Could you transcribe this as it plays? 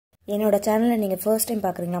என்னோட சேனலை நீங்கள் ஃபர்ஸ்ட் டைம்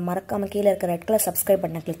பார்க்குறீங்களா, மறக்காமல் கீழே இருக்க ரெட் கலர் சப்ஸ்கிரைப்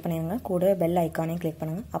பட்டனை கிளிக் பண்ணிடுங்க. கூடவே பெல் ஐக்கானையும் கிளிக்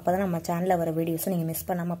பண்ணுங்கள். அப்போ தான் நம்ம சேனலில் வர வீடியோஸை நீங்கள் மிஸ்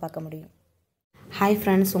பண்ணாமல் பார்க்க முடியும். ஹாய்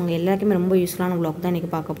ஃப்ரெண்ட்ஸ், உங்கள் எல்லாருக்குமே ரொம்ப யூஸ்ஃபுல்லான வ்ளாக் தான்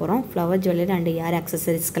இன்றைக்கி பார்க்க போகிறோம். Flower jewellery and air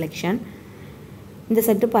accessories collection. இந்த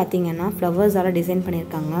செட்டு பார்த்தீங்கன்னா ஃப்ளவர்ஸால் டிசைன்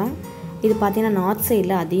பண்ணியிருக்காங்க. இது பார்த்தீங்கன்னா நார்த்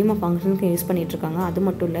சைடில் அதிகமாக ஃபங்க்ஷனுக்கு யூஸ் பண்ணிகிட்ருக்காங்க. அது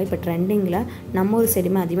மட்டும் இல்லை, இப்போ ட்ரெண்டிங்கில் நம்ம ஒரு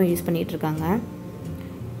சைடுமே அதிகமாக யூஸ் பண்ணிகிட்ருக்காங்க.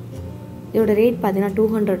 இதோட ரேட் பார்த்தீங்கன்னா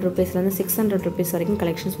 200 ரூபீஸ்லேருந்து 600 ரூபீஸ் வரைக்கும்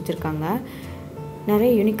கலெக்ஷன்ஸ் வச்சுருக்காங்க. நிறைய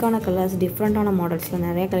யூனிக்கான கலர்ஸ், டிஃப்ரெண்ட்டான மாடல்ஸில்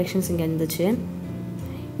நிறைய கலெக்ஷன்ஸ் இங்கே இருந்துச்சு.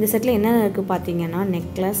 இந்த செட்டில் என்னென்ன இருக்குது பார்த்தீங்கன்னா,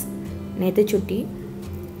 நெக்லஸ், நெத்திச்சுட்டி,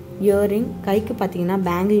 இயரிங், கைக்கு பார்த்தீங்கன்னா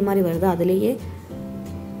பேங்கிள் மாதிரி வருது, அதுலேயே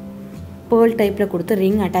பேர்ல் டைப்பில் கொடுத்து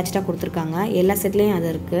ரிங் அட்டாச்சாக கொடுத்துருக்காங்க. எல்லா செட்லேயும் அது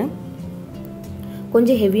இருக்குது.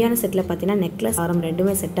 கொஞ்சம் ஹெவியான செட்டில் பார்த்தீங்கன்னா நெக்லஸ், ஆரம்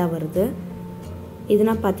ரெண்டுமே செட்டாக வருது.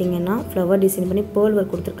 இதுனா பார்த்தீங்கன்னா ஃப்ளவர் டிசைன் பண்ணி பேர்ல்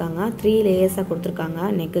ஒர்க் கொடுத்துருக்காங்க. 3 லேயர்ஸாக கொடுத்துருக்காங்க.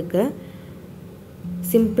 நெக்குக்கு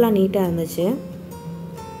சிம்பிளாக நீட்டாக இருந்துச்சு.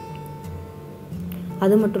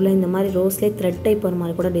 அது மட்டும் இல்லை, இந்த மாதிரி ரோஸ்லேயே த்ரெட் டைப் ஒரு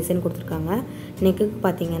மாதிரி கூட டிசைன் கொடுத்துருக்காங்க. நெக்குக்கு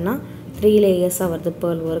பார்த்தீங்கன்னா 3 லேயர்ஸாக வருது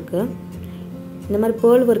பேர்ல் ஒர்க்கு. இந்த மாதிரி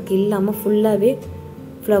பேர்ல் ஒர்க் இல்லாமல் ஃபுல்லாகவே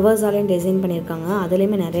ஃப்ளவர்ஸாலேயும் டிசைன் பண்ணியிருக்காங்க.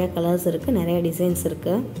 அதுலேயுமே நிறையா கலர்ஸ் இருக்குது, நிறையா டிசைன்ஸ்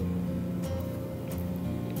இருக்குது.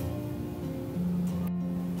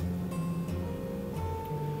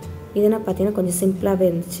 இதெல்லாம் பார்த்தீங்கன்னா கொஞ்சம் சிம்பிளாகவே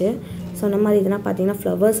இருந்துச்சு. ஸோ அந்த மாதிரி இதெல்லாம் பார்த்தீங்கன்னா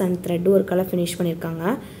ஃப்ளவர்ஸ் அண்ட் த்ரெட் ஒர்க்கெல்லாம் ஃபினிஷ் பண்ணியிருக்காங்க.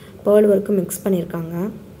 பேர்ல் ஒர்க்கு மிக்ஸ் பண்ணியிருக்காங்க.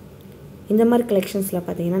 இந்த மாதிரி கலெக்ஷன்ஸில்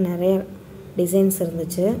பார்த்தீங்கன்னா நிறைய டிசைன்ஸ்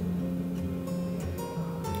இருந்துச்சு.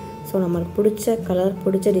 ஸோ நம்மளுக்கு பிடிச்ச கலர்,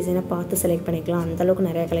 பிடிச்ச டிசைனை பார்த்து செலக்ட் பண்ணிக்கலாம்.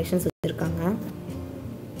 அந்தளவுக்கு நிறைய கலெக்ஷன்ஸ் வச்சுருக்காங்க.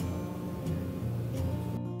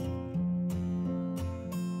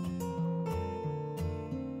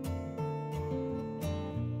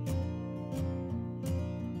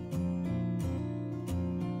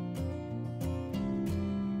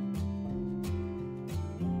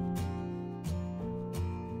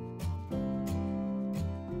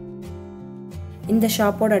 இந்த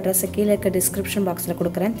ஷாப்போட அட்ரஸை கீழே இருக்க டிஸ்கிரிப்ஷன் பாக்ஸில்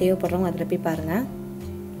கொடுக்குறேன். தேவைப்படுறவங்க அதில் போய் பாருங்கள்.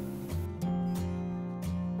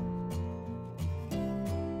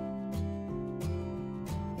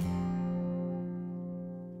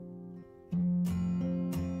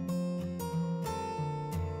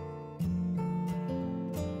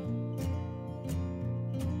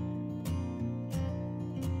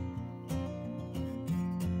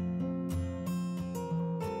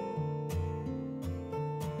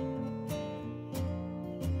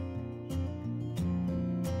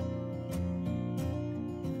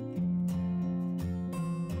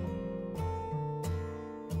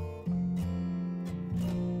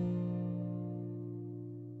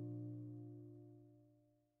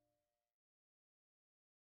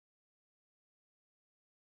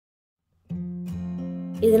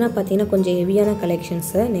 இதெல்லாம் பார்த்தீங்கன்னா கொஞ்சம் ஹெவியான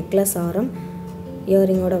கலெக்ஷன்ஸு. நெக்லஸ், ஆரம்,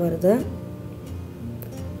 இயரிங்கோடு வருது.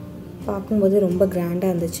 பார்க்கும்போது ரொம்ப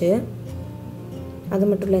கிராண்டாக இருந்துச்சு. அது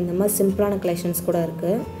மட்டும் இல்லை, இந்த மாதிரி சிம்பிளான கலெக்ஷன்ஸ் கூட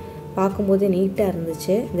இருக்குது. பார்க்கும்போது நீட்டாக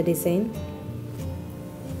இருந்துச்சு இந்த டிசைன்.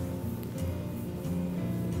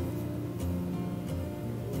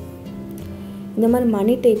 இந்த மாதிரி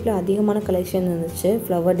மணி டைப்பில் அதிகமான கலெக்ஷன் இருந்துச்சு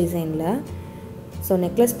ஃப்ளவர் டிசைனில். ஸோ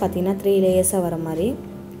நெக்லஸ் பார்த்தீங்கன்னா 3 லேயர்ஸாக வர மாதிரி.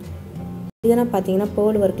 இதெல்லாம் பார்த்தீங்கன்னா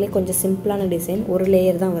பேர்ல் ஒர்க்லேயே கொஞ்சம் சிம்பிளான டிசைன், ஒரு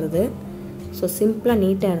லேயர் தான் வருது. ஸோ சிம்பிளாக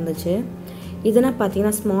நீட்டாக இருந்துச்சு. இதெல்லாம்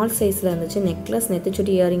பார்த்தீங்கன்னா ஸ்மால் சைஸில் இருந்துச்சு. நெக்லஸ்,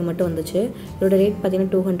 நெத்திச்சுட்டி, இயரிங் மட்டும் வந்துச்சு. இதோட ரேட்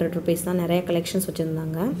பார்த்தீங்கன்னா 200 ரூபீஸ் தான். நிறைய கலெக்ஷன்ஸ்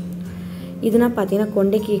வச்சுருந்தாங்க. இதெல்லாம் பார்த்தீங்கன்னா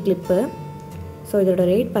கொண்டைக்கு கிளிப்பு. ஸோ இதோட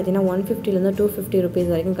ரேட் பார்த்தீங்கன்னா 150லேருந்து 250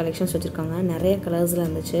 ரூபீஸ் வரைக்கும் கலெக்ஷன்ஸ் வச்சுருக்காங்க. நிறைய கலர்ஸில்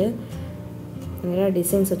இருந்துச்சு, நிறையா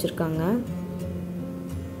டிசைன்ஸ் வச்சுருக்காங்க.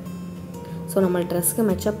 ஸோ நம்ம ட்ரெஸ்க்கு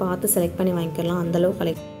மேட்சாக பார்த்து செலக்ட் பண்ணி வாங்கிக்கலாம். அந்தளவு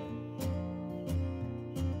கலெக்ட்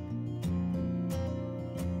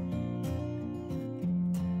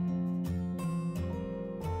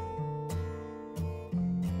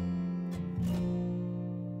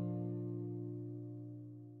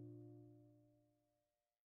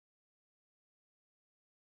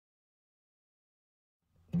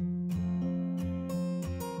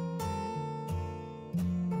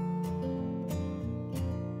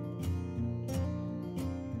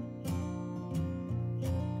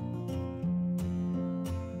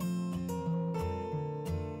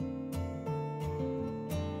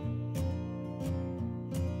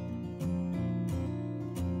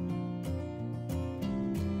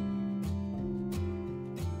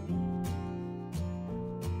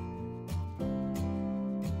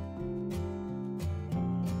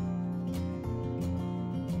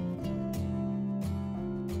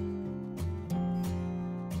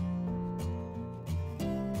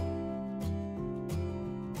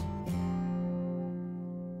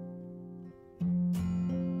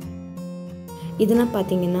இதெல்லாம்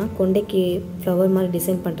பார்த்தீங்கன்னா கொண்டைக்கு ஃப்ளவர் மாதிரி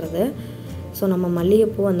டிசைன் பண்ணுறது. ஸோ நம்ம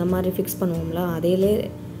மல்லிகைப்பூ அந்த மாதிரி ஃபிக்ஸ் பண்ணுவோம்ல, அதையிலே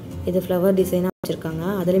இது ஃப்ளவர் டிசைனாக வச்சுருக்காங்க.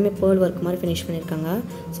 அதுலேயுமே பேர்ல் ஒர்க் மாதிரி ஃபினிஷ் பண்ணியிருக்காங்க.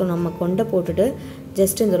 ஸோ நம்ம கொண்டை போட்டுட்டு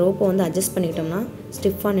ஜஸ்ட் இந்த ரோப்பை வந்து அட்ஜஸ்ட் பண்ணிக்கிட்டோம்னா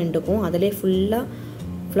ஸ்டிஃபாக நின்றுக்கும். அதிலே ஃபுல்லாக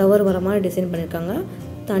ஃப்ளவர் வர மாதிரி டிசைன் பண்ணியிருக்காங்க.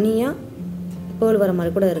 தனியாக பேர்ல் வர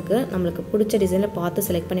மாதிரி கூட இருக்குது. நம்மளுக்கு பிடிச்ச டிசைனில் பார்த்து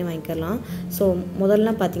செலக்ட் பண்ணி வாங்கிக்கலாம். ஸோ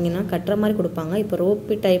முதல்லாம் பார்த்தீங்கன்னா கட்டுற மாதிரி கொடுப்பாங்க, இப்போ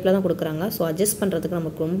ரோப்பு டைப்பில் தான் கொடுக்குறாங்க. ஸோ அட்ஜஸ்ட் பண்ணுறதுக்கு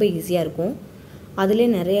நமக்கு ரொம்ப ஈஸியாக இருக்கும். அதிலே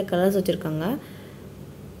நிறைய கலர்ஸ் வச்சுருக்காங்க.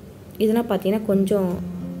 இதெல்லாம் பார்த்தீங்கன்னா கொஞ்சம்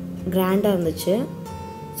கிராண்டாக இருந்துச்சு.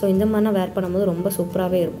 ஸோ இந்த மாதிரிலாம் வேர் பண்ணும்போது ரொம்ப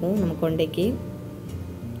சூப்பராகவே இருக்கும் நம்ம கொண்டைக்கு.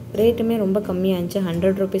 ரேட்டுமே ரொம்ப கம்மியாக இருந்துச்சு.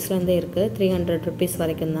 100 ருபீஸ்லேருந்தே இருக்குது, 300 ருபீஸ்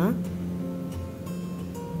வரைக்கும் தான்.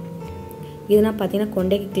 இதெல்லாம் பார்த்தீங்கன்னா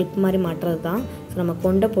கொண்டைக்கு கிளிப் மாதிரி மாட்டுறது தான். ஸோ நம்ம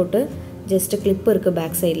கொண்டை போட்டு ஜஸ்ட்டு கிளிப்பு இருக்குது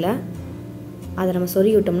பேக் சைடில், அதை நம்ம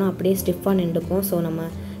சொருகி விட்டோம்னா அப்படியே ஸ்டிஃபாக நின்றுக்கும். ஸோ நம்ம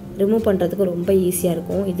ரிமூவ் பண்ணுறதுக்கு ரொம்ப ஈஸியாக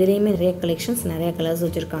இருக்கும். இதுலேயுமே நிறைய கலெக்ஷன்ஸ், நிறைய கலர்ஸ்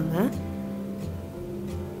வச்சுருக்காங்க.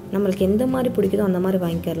 நம்மளுக்கு எந்த மாதிரி பிடிக்குதோ அந்த மாதிரி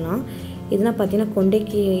வாங்கிக்கலாம். இதெல்லாம் பார்த்தீங்கன்னா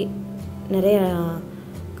கொண்டைக்கு நிறைய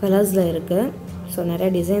கலர்ஸில் இருக்குது. ஸோ நிறைய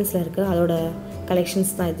டிசைன்ஸில் இருக்குது. அதோட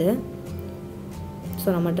கலெக்ஷன்ஸ் தான் இது. ஸோ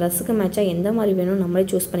நம்ம ட்ரெஸ்ஸுக்கு மேட்சாக எந்த மாதிரி வேணும் நம்மளே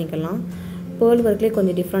சூஸ் பண்ணிக்கலாம். பேர்ல் ஒர்க்லேயே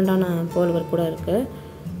கொஞ்சம் டிஃப்ரெண்ட்டான பேர்ல் ஒர்க் கூட இருக்குது.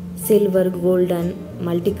 சில்வர், கோல்டன்,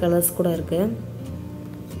 மல்டி கலர்ஸ் கூட இருக்குது.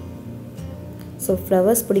 ஸோ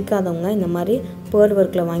ஃப்ளவர்ஸ் பிடிக்காதவங்க இந்த மாதிரி பேர்ல்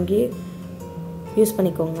ஒர்க்கில் வாங்கி யூஸ்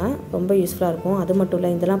பண்ணிக்கோங்க, ரொம்ப யூஸ்ஃபுல்லாக இருக்கும். அது மட்டும் இல்லை,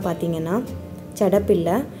 இதெல்லாம் பார்த்தீங்கன்னா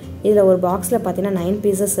சடப்பில்லை. இதில் ஒரு பாக்ஸில் பார்த்தீங்கன்னா 9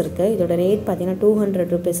 பீசஸ் இருக்குது. இதோட ரேட் பார்த்தீங்கன்னா 200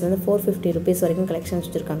 ருபீஸ்லேருந்து 450 ருபீஸ் வரைக்கும் கலெக்ஷன்ஸ்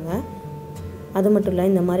வச்சுருக்காங்க. அது மட்டும் இல்லை,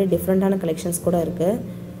 இந்த மாதிரி டிஃப்ரெண்ட்டான கலெக்ஷன்ஸ் கூட இருக்குது.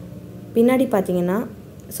 பின்னாடி பார்த்தீங்கன்னா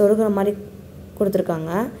சொருகிற மாதிரி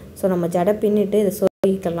கொடுத்துருக்காங்க. ஸோ நம்ம ஜடை பின்னிட்டு இதை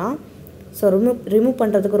சொருகிக்கலாம். ஸோ ரிமூவ்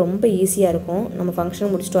பண்ணுறதுக்கு ரொம்ப ஈஸியாக இருக்கும். நம்ம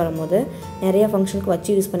ஃபங்க்ஷன் முடிச்சுட்டு வரும்போது நிறையா ஃபங்க்ஷனுக்கு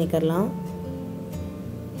வச்சு யூஸ் பண்ணிக்கலாம்.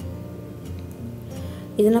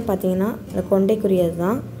 இதெல்லாம் பார்த்தீங்கன்னா இந்த கொண்டைக்குரியது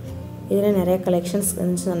தான். இதில் நிறைய கலெக்ஷன்ஸ்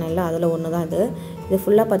சொன்னேன்ல, அதில் ஒன்று தான் இது. இது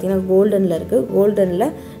ஃபுல்லாக பார்த்தீங்கன்னா கோல்டனில் இருக்குது. கோல்டனில்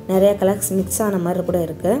நிறையா கலர்ஸ் மிக்ஸ் ஆன மாதிரி கூட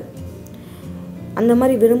இருக்குது. அந்த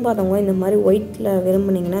மாதிரி விரும்பாதவங்க இந்த மாதிரி ஒயிட்டில்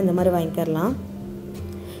விரும்புனீங்கன்னா இந்த மாதிரி வாங்கிக்கலாம்.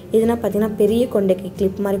 இதெல்லாம் பார்த்தீங்கன்னா பெரிய கொண்டைக்கு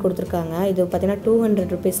கிளிப் மாதிரி கொடுத்துருக்காங்க. இது பார்த்தீங்கன்னா 200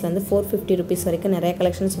 ருபீஸ்லேருந்து 450 ருபீஸ் வரைக்கும் நிறைய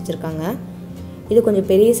கலெக்ஷன்ஸ் வச்சுருக்காங்க. இது கொஞ்சம்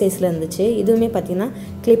பெரிய சைஸில் இருந்துச்சு. இதுவுமே பார்த்தீங்கன்னா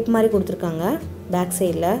கிளிப் மாதிரி கொடுத்துருக்காங்க. பேக்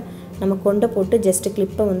சைடில் நம்ம கொண்டை போட்டு ஜஸ்ட்டு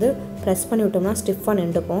கிளிப்பை வந்து ப்ரெஸ் பண்ணி விட்டோம்னா ஸ்டிஃபாக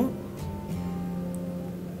நின்றுக்கும்.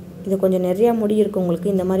 இது கொஞ்சம் நிறையா முடி இருக்கவங்களுக்கு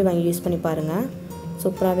இந்த மாதிரி வாங்கி யூஸ் பண்ணி பாருங்கள்,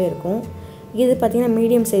 சூப்பராகவே இருக்கும். இது பார்த்திங்கன்னா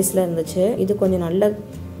மீடியம் சைஸில் இருந்துச்சு. இது கொஞ்சம் நல்ல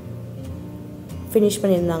ஃபினிஷ்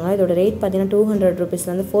பண்ணியிருந்தாங்க. இதோட ரேட் பார்த்திங்கன்னா 200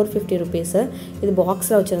 ருபீஸ்லேருந்து 450 ருபீஸு. இது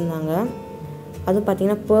பாக்ஸில் வச்சுருந்தாங்க. அதுவும்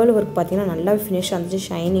பார்த்திங்கன்னா பேர்ல் ஒர்க் பார்த்திங்கன்னா நல்லா ஃபினிஷ் இருந்துச்சு,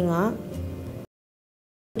 ஷைனிங்காக.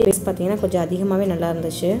 ப்ரைஸ் பார்த்திங்கன்னா கொஞ்சம் அதிகமாகவே நல்லா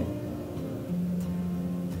இருந்துச்சு.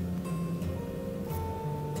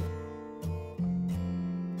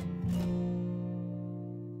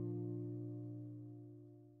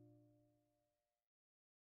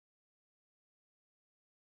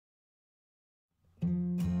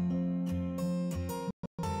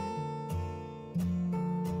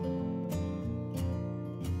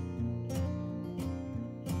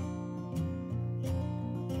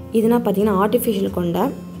 இதெல்லாம் பார்த்திங்கன்னா ஆர்டிஃபிஷியல் கொண்டை,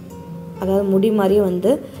 அதாவது முடி மாதிரியே வந்து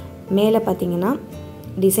மேலே பார்த்திங்கன்னா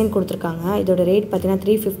டிசைன் கொடுத்துருக்காங்க. இதோட ரேட் பார்த்திங்கன்னா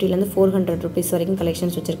 350லேருந்து 400 ருபீஸ் வரைக்கும்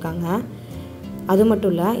கலெக்ஷன்ஸ் வச்சுருக்காங்க. அது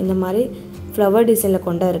மட்டும் இல்லை, இந்த மாதிரி ஃப்ளவர் டிசைனில்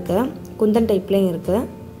கொண்டை இருக்குது, குந்தன் டைப்லேயும் இருக்குது.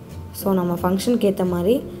 ஸோ நம்ம ஃபங்க்ஷனுக்கு ஏற்ற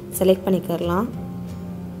மாதிரி செலக்ட் பண்ணிக்கலாம்.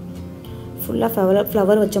 ஃபுல்லாக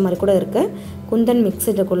ஃப்ளவர் வச்ச மாதிரி கூட இருக்குது, குந்தன்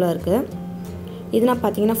மிக்ஸடுக்குள்ளே இருக்குது. இதெல்லாம்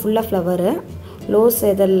பார்த்திங்கன்னா ஃபுல்லாக ஃப்ளவரு, லோஸ்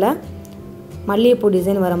இதழில் மல்லிகைப்பூ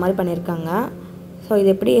டிசைன் வர மாதிரி பண்ணியிருக்காங்க. ஸோ இது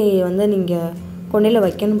எப்படி வந்து நீங்கள் கொண்டையில்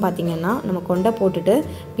வைக்கணும்னு பார்த்தீங்கன்னா, நம்ம கொண்டை போட்டுட்டு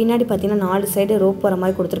பின்னாடி பார்த்திங்கன்னா 4 சைடு ரோப் வர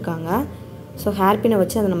மாதிரி கொடுத்துருக்காங்க. ஸோ ஹேர் பின்னை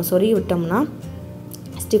வச்சு அதை நம்ம சொருகி விட்டோம்னா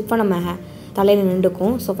ஸ்டிஃபாக நம்ம தலையில்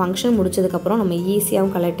நின்றுக்கும். ஸோ ஃபங்க்ஷன் முடிச்சதுக்கப்புறம் நம்ம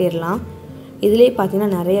ஈஸியாகவும் கலட்டிடலாம். இதுலேயே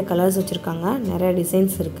பார்த்திங்கன்னா நிறைய கலர்ஸ் வச்சுருக்காங்க, நிறைய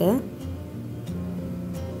டிசைன்ஸ் இருக்குது.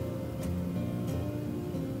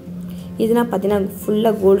 இதெல்லாம் பார்த்திங்கன்னா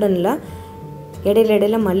ஃபுல்லாக கோல்டனில்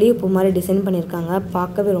இடையில மல்லிகைப்பூ மாதிரி டிசைன் பண்ணியிருக்காங்க.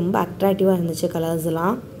 பார்க்கவே ரொம்ப அட்ராக்டிவாக இருந்துச்சு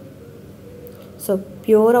கலர்ஸ்லாம். ஸோ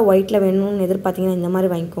பியூராக ஒயிட்டில் வேணும்னு எதிர்பார்த்திங்கன்னா இந்த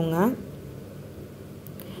மாதிரி வாங்கிக்கோங்க.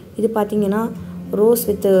 இது பார்த்திங்கன்னா ரோஸ்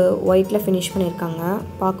வித் ஒயிட்டில் ஃபினிஷ் பண்ணியிருக்காங்க.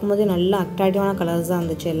 பார்க்கும்போதே நல்ல அட்ராக்டிவான கலர்ஸ் தான்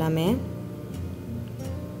இருந்துச்சு எல்லாமே.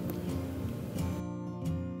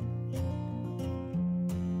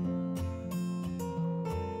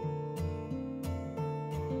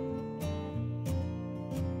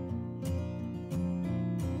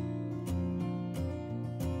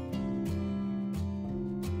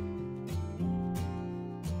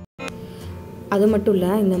 அது மட்டும்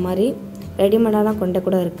இல்லை, இந்த மாதிரி ரெடிமேடான கொண்டை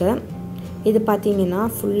கூட இருக்குது. இது பார்த்தீங்கன்னா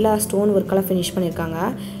ஃபுல்லாக ஸ்டோன் ஒர்க்கெல்லாம் ஃபினிஷ் பண்ணியிருக்காங்க.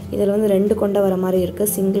 இதில் வந்து 2 கொண்டை வர மாதிரி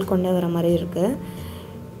இருக்குது, சிங்கிள் கொண்டை வர மாதிரி இருக்குது.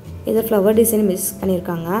 இதில் ஃப்ளவர் டிசைன் மிக்ஸ்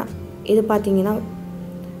பண்ணியிருக்காங்க. இது பார்த்தீங்கன்னா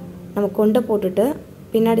நம்ம கொண்டை போட்டுட்டு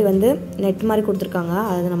பின்னாடி வந்து நெட் மாதிரி கொடுத்துருக்காங்க.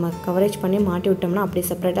 அதை நம்ம கவரேஜ் பண்ணி மாட்டி விட்டோம்னா அப்படியே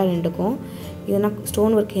செப்பரேட்டாக நின்றுக்கும். இதெல்லாம்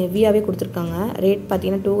ஸ்டோன் ஒர்க் ஹெவியாகவே கொடுத்துருக்காங்க. ரேட்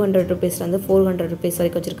பார்த்தீங்கன்னா 200 ருபீஸ்லேருந்து 400 ருபீஸ்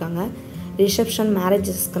வரைக்கும் வச்சுருக்காங்க. ரிசப்ஷன்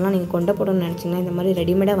மேரேஜஸ்க்கெல்லாம் நீங்கள் கொண்டை போடணும்னு நினச்சிங்கன்னா இந்த மாதிரி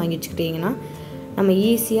ரெடிமேடாக வாங்கி வச்சுக்கிட்டிங்கன்னா நம்ம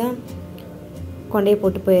ஈஸியாக கொண்டையை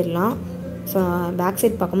போட்டு போயிடலாம். ஸோ பேக்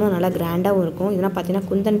சைட் பார்க்கும்போது நல்லா கிராண்டாகவும் இருக்கும். இதெல்லாம் பார்த்தீங்கன்னா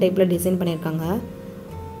குந்தன் டைப்பில் டிசைன் பண்ணியிருக்காங்க.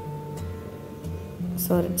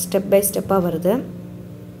 ஸோ ஸ்டெப் பை ஸ்டெப்பாக வருது.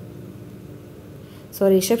 ஸோ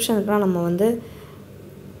ரிசப்ஷனுக்குலாம் நம்ம வந்து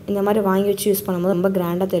இந்த மாதிரி வாங்கி வச்சு யூஸ் பண்ணும்போது ரொம்ப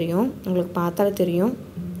கிராண்டாக தெரியும். உங்களுக்கு பார்த்தாலே தெரியும்,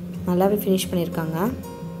 நல்லாவே ஃபினிஷ் பண்ணியிருக்காங்க.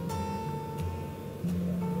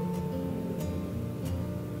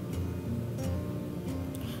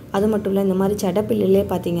 அது மட்டும் இல்லை, இந்த மாதிரி சடப்பிள்ளையிலே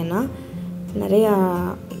பார்த்தீங்கன்னா நிறையா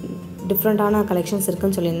டிஃப்ரெண்ட்டான கலெக்ஷன்ஸ்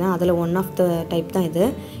இருக்குதுன்னு சொல்லியிருந்தேன். அதில் ஒன் ஆஃப் த டைப் தான் இது.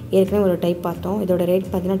 ஏற்கனவே ஒரு டைப் பார்த்தோம். இதோட ரேட்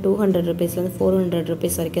பார்த்தீங்கன்னா 200 ருபீஸ்லேருந்து 400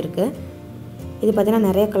 ருபீஸ் வரைக்கும் இருக்குது. இது பார்த்தீங்கன்னா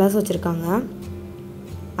நிறைய கலர்ஸ் வச்சுருக்காங்க.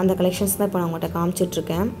 அந்த கலெக்ஷன்ஸ் தான் இப்போ நான் உங்கள்கிட்ட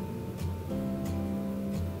காமிச்சிட்ருக்கேன்.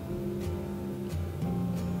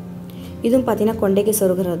 இதுவும் பார்த்தீங்கன்னா கொண்டைக்கு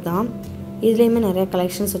சொருகிறது தான். இதுலேயுமே நிறைய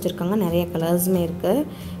கலெக்ஷன்ஸ் வச்சுருக்காங்க, நிறைய கலர்ஸுமே இருக்குது.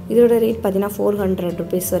 இதோட ரேட் பார்த்தீங்கன்னா 400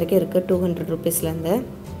 ருபீஸ் வரைக்கும் இருக்குது, 200 ருபீஸ்லேருந்து.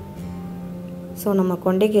 ஸோ நம்ம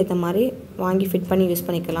கொண்டைக்கு ஏற்ற மாதிரி வாங்கி ஃபிட் பண்ணி யூஸ்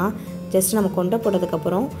பண்ணிக்கலாம். ஜஸ்ட் நம்ம கொண்டை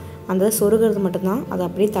போட்டதுக்கப்புறம் அந்த சொருகிறது மட்டும்தான் அது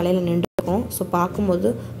அப்படியே தலையில் நின்றுக்கும். ஸோ பார்க்கும்போது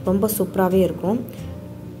ரொம்ப சூப்பராகவே இருக்கும்.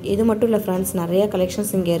 இது மட்டும் இல்லை ஃப்ரெண்ட்ஸ், நிறைய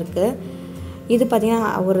கலெக்ஷன்ஸ் இங்கே இருக்குது. இது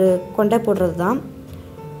பார்த்திங்கன்னா ஒரு கொண்டை போடுறது தான்.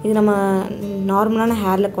 இது நம்ம நார்மலான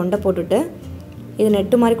ஹேரில் கொண்டை போட்டுட்டு இது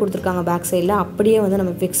நெட்டு மாதிரி கொடுத்துருக்காங்க பேக் சைடில். அப்படியே வந்து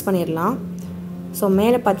நம்ம ஃபிக்ஸ் பண்ணிடலாம். ஸோ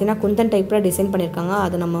மேலே பார்த்தீங்கன்னா குந்தன் டைப்பில் டிசைன் பண்ணியிருக்காங்க.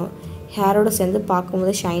 அது நம்ம ஹேரோடு சேர்ந்து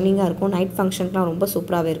பார்க்கும்போது ஷைனிங்காக இருக்கும். நைட் ஃபங்க்ஷனுக்குலாம் ரொம்ப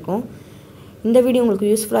சூப்பராகவே இருக்கும். இந்த வீடியோ உங்களுக்கு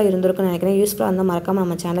யூஸ்ஃபுல்லாக இருந்திருக்குன்னு நினைக்கிறேன். யூஸ்ஃபுல்லாக இருந்தால் மறக்காமல்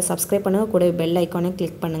நம்ம சேனலை சப்ஸ்கிரைப் பண்ணுங்கள், கூட பெல் ஐக்கானை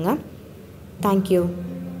கிளிக் பண்ணுங்கள். தேங்க்யூ.